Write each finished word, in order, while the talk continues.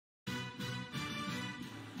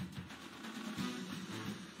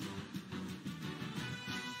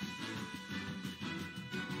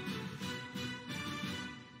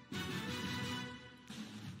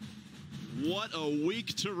What a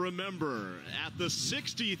week to remember. At the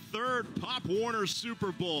 63rd Pop Warner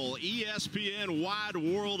Super Bowl, ESPN Wide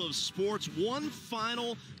World of Sports, one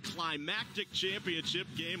final climactic championship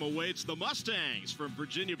game awaits the Mustangs from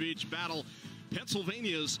Virginia Beach battle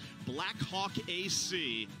Pennsylvania's Black Hawk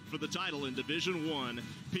AC for the title in Division I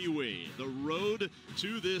Pee Wee. The road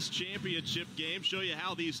to this championship game, show you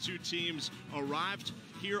how these two teams arrived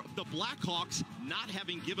here. The Blackhawks not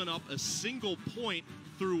having given up a single point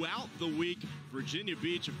throughout the week. Virginia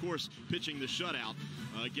Beach, of course, pitching the shutout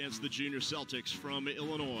against the Junior Celtics from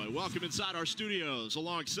Illinois. Welcome inside our studios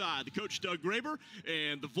alongside the coach, Doug Graber,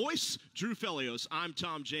 and the voice, Drew Fellios. I'm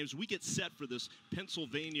Tom James. We get set for this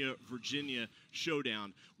Pennsylvania-Virginia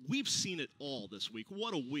showdown. We've seen it all this week.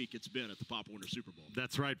 What a week it's been at the Pop Warner Super Bowl.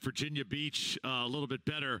 That's right. Virginia Beach, a little bit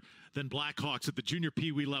better than Blackhawks at the junior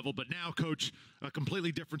Pee Wee level. But now, Coach, a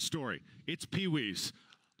completely different story. It's Pee Wees.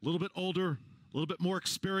 A little bit older, a little bit more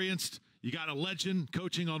experienced. You got a legend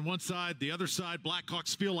coaching on one side. The other side,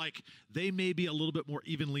 Blackhawks feel like they may be a little bit more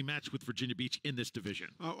evenly matched with Virginia Beach in this division.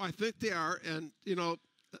 Oh, I think they are. And, you know,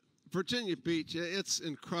 Virginia Beach, it's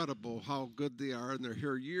incredible how good they are. And they're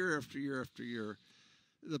here year after year after year.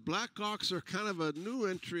 The Blackhawks are kind of a new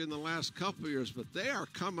entry in the last couple of years, but they are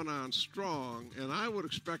coming on strong. And I would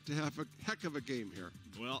expect to have a heck of a game here.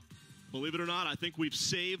 Well, believe it or not, I think we've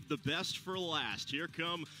saved the best for last. Here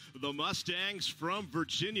come the Mustangs from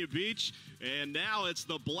Virginia Beach, and now it's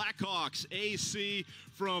the Blackhawks AC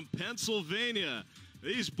from Pennsylvania.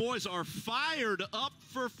 These boys are fired up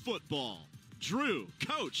for football. Drew,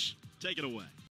 Coach, take it away.